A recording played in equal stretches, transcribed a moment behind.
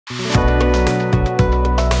Hello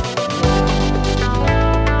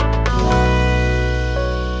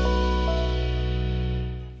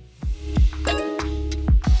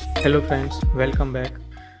friends, welcome back.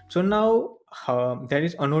 So now there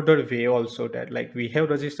is another way also that like we have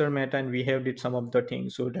register meta and we have did some of the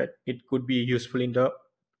things so that it could be useful in the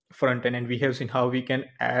front end, and we have seen how we can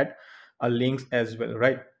add links as well,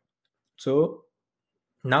 right? So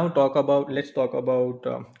now let's talk about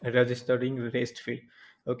registering rest field.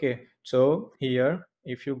 Okay, so here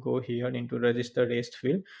if you go here into register rest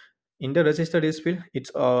field, in the register rest field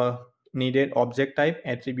it's needed object type,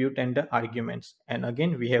 attribute, and the arguments, and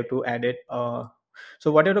again we have to add it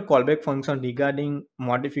so what are the callback function regarding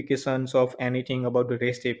modifications of anything about the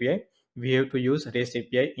REST API? We have to use REST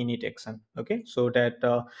API init action. Okay, so that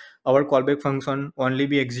our callback function only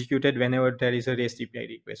be executed whenever there is a REST API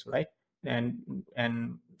request, right? And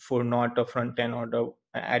for not a front end or the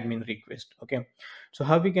admin request. Okay, so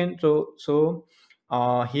how we can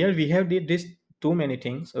here we have did this too many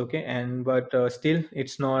things. Okay, and but still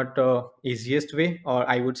it's not easiest way, or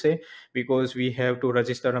I would say, because we have to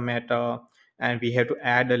register a meta and we have to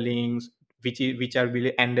add the links which are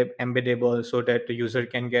really embeddable so that the user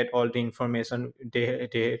can get all the information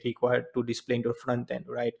they require to display into front end,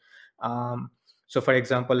 right? So for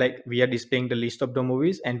example, like we are displaying the list of the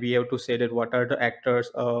movies and we have to say that what are the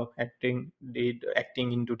actors acting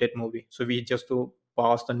into that movie, so we just to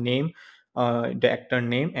pass the name, the actor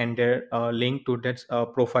name, and their link to that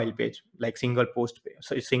profile page, like single post page,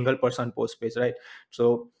 so single person post page, right?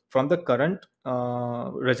 So from the current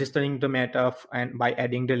registering the meta and by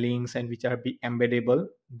adding the links and which are be embeddable,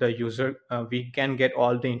 the user we can get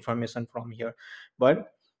all the information from here.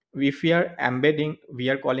 But if we are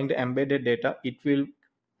calling the embedded data, it will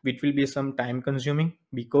be some time consuming,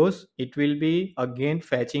 because it will be again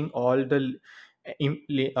fetching all the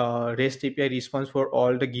REST API response for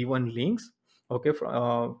all the given links, okay,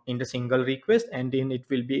 in the single request, and then it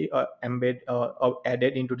will be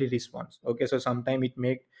added into the response. Okay, so sometime it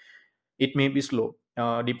may be slow,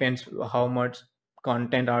 depends how much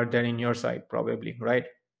content are there in your site, probably, right?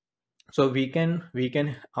 So we can make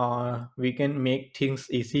things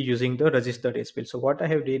easy using the register REST field. So what I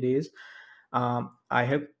have did is, I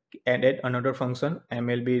have added another function,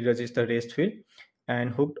 mlb register REST field,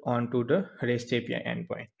 and hooked onto the REST API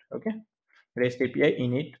endpoint. Okay, REST API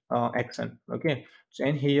init action. Okay, so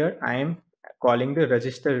and here I am calling the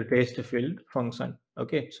register REST field function.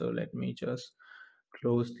 Okay, so let me just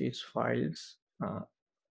close these files,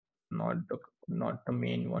 not the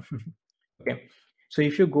main one. Okay, so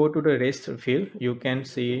if you go to the REST field, you can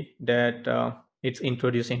see that it's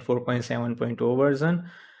introducing 4.7.0 version.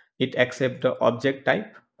 It accepts the object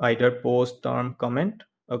type, either post, term, comment.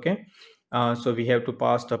 Okay, so we have to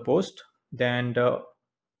pass the post, then the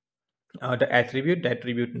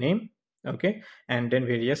attribute name. Okay, and then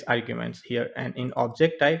various arguments here, and in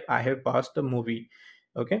object type I have passed the movie.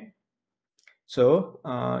 Okay, so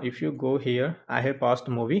if you go here, I have passed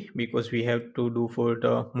movie because we have to do for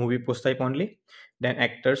the movie post type only. Then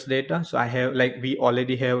actors data. So I have, like, we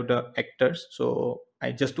already have the actors. So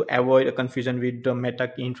I just to avoid a confusion with the meta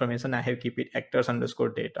key information, I have keep it actors underscore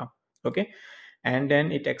data. Okay, and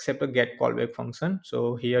then it accept a get callback function.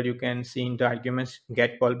 So here you can see in the arguments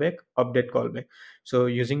get callback, update callback. So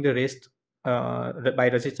using the REST, by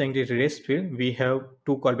registering the REST field, we have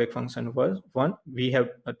two callback function. Was one, we have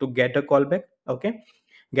to get a callback. Okay,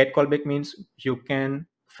 get callback means you can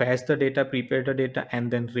fetch the data, prepare the data, and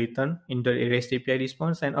then return in the REST API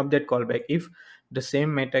response. And update callback if the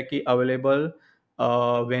same meta key available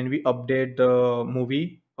when we update the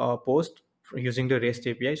movie post using the REST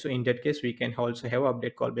API. So in that case, we can also have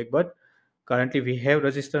update callback. But currently we have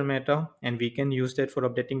register meta and we can use that for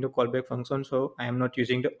updating the callback function. So I am not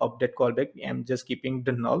using the update callback. I'm just keeping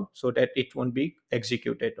the null so that it won't be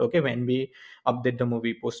executed. Okay, when we update the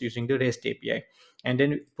movie post using the REST API, and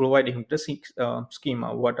then providing the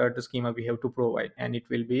schema. What are the schema we have to provide, and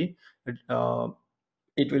uh,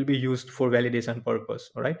 it will be used for validation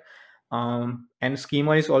purpose. All right. And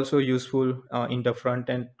schema is also useful in the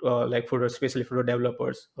front end, like for especially for the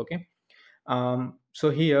developers. Okay, so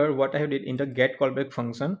here what I did in the get callback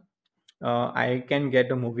function, I can get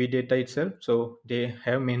the movie data itself. So they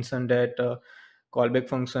have mentioned that callback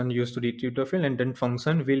function used to retrieve the field, and then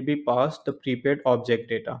function will be passed the prepared object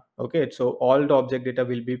data. Okay, so all the object data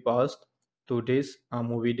will be passed to this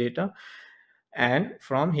movie data, and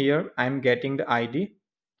from here I'm getting the ID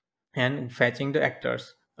and fetching the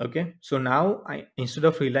actors. Okay, so now I, instead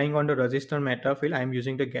of relying on the register meta field, I'm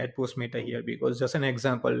using the get post meta here, because just an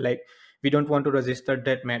example, like we don't want to register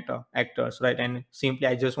that meta actors, right? And simply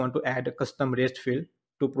I just want to add a custom REST field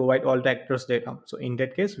to provide all the actors data. So in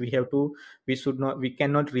that case, we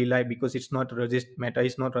cannot rely, because it's not registered, meta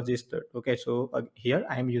is not registered. Okay, so here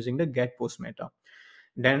I am using the get post meta.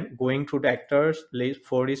 Then going through the actors list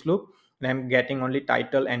for this loop, and I'm getting only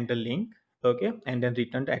title and the link. Okay, and then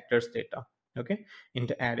return the actors data. Okay, in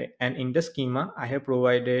the array, and in the schema I have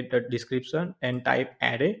provided the description and type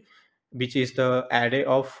array, which is the array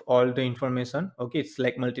of all the information. Okay, it's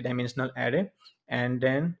like multidimensional array. And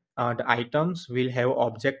then the items will have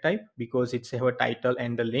object type, because it's have a title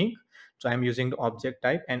and the link. So I'm using the object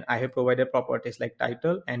type, and I have provided properties like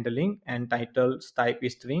title and the link, and title's type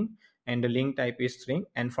is string, and the link type is string,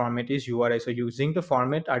 and format is URI. So using the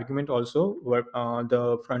format argument also work,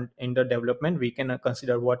 the front in the development we can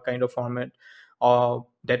consider what kind of format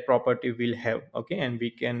that property will have. Okay, and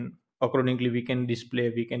we can accordingly we can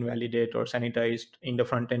display, we can validate or sanitize in the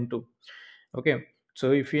front end too. Okay,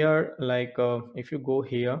 so if you are like if you go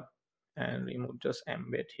here and remove just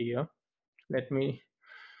embed here, let me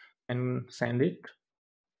and send it.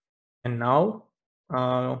 And now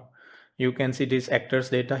uh, you can see this actors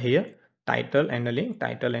data here, title and the link,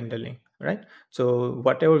 title and the link, right? So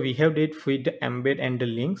whatever we have did with the embed and the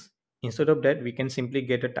links, instead of that we can simply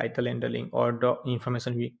get a title and the link, or the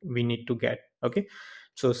information we need to get. Okay,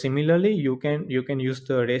 so similarly you can use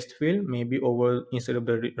the rest field maybe over instead of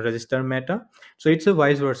the register meta. So it's a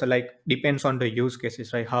vice versa, like depends on the use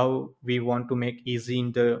cases, right? How we want to make easy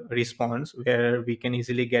in the response, where we can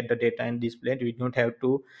easily get the data and display it. We don't have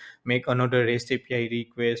to make another REST API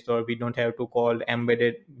request, or we don't have to call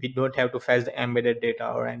embedded, we don't have to fetch the embedded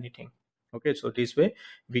data or anything. Okay, so this way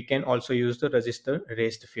we can also use the register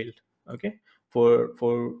REST field. Okay, for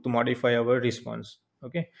to modify our response.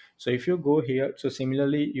 Okay, so if you go here, so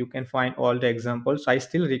similarly you can find all the examples. I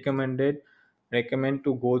still recommend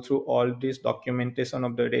to go through all this documentation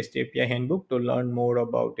of the REST API handbook to learn more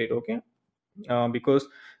about it. Okay, because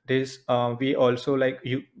this we also like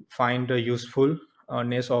you find the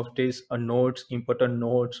usefulness of this notes, important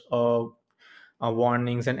notes,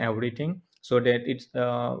 warnings and everything, so that it's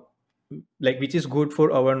like which is good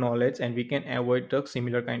for our knowledge, and we can avoid the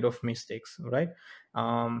similar kind of mistakes, right?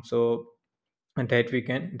 So and that we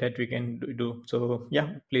can do. So yeah,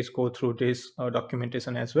 please go through this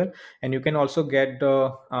documentation as well. And you can also get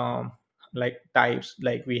the like types,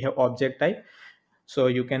 like we have object type. So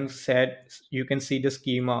you can see the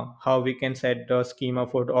schema, how we can set the schema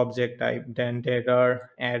for the object type. Then there are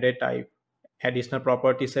array type, additional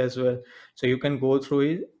properties as well. So you can go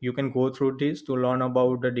through this to learn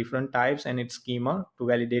about the different types and its schema to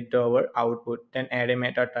validate our output. Then array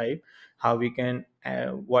meta type, how we can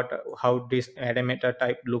how this array meta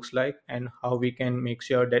type looks like, and how we can make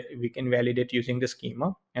sure that we can validate using the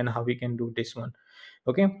schema, and how we can do this one.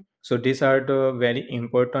 Okay, so these are the very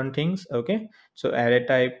important things. Okay, so array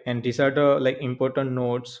type, and these are the like important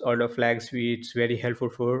nodes or the flags which very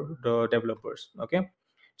helpful for the developers. Okay,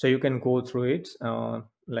 so you can go through it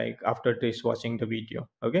like after this watching the video.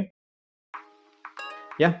 Okay,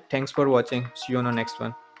 yeah, thanks for watching. See you on the next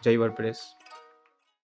one. Jai WordPress.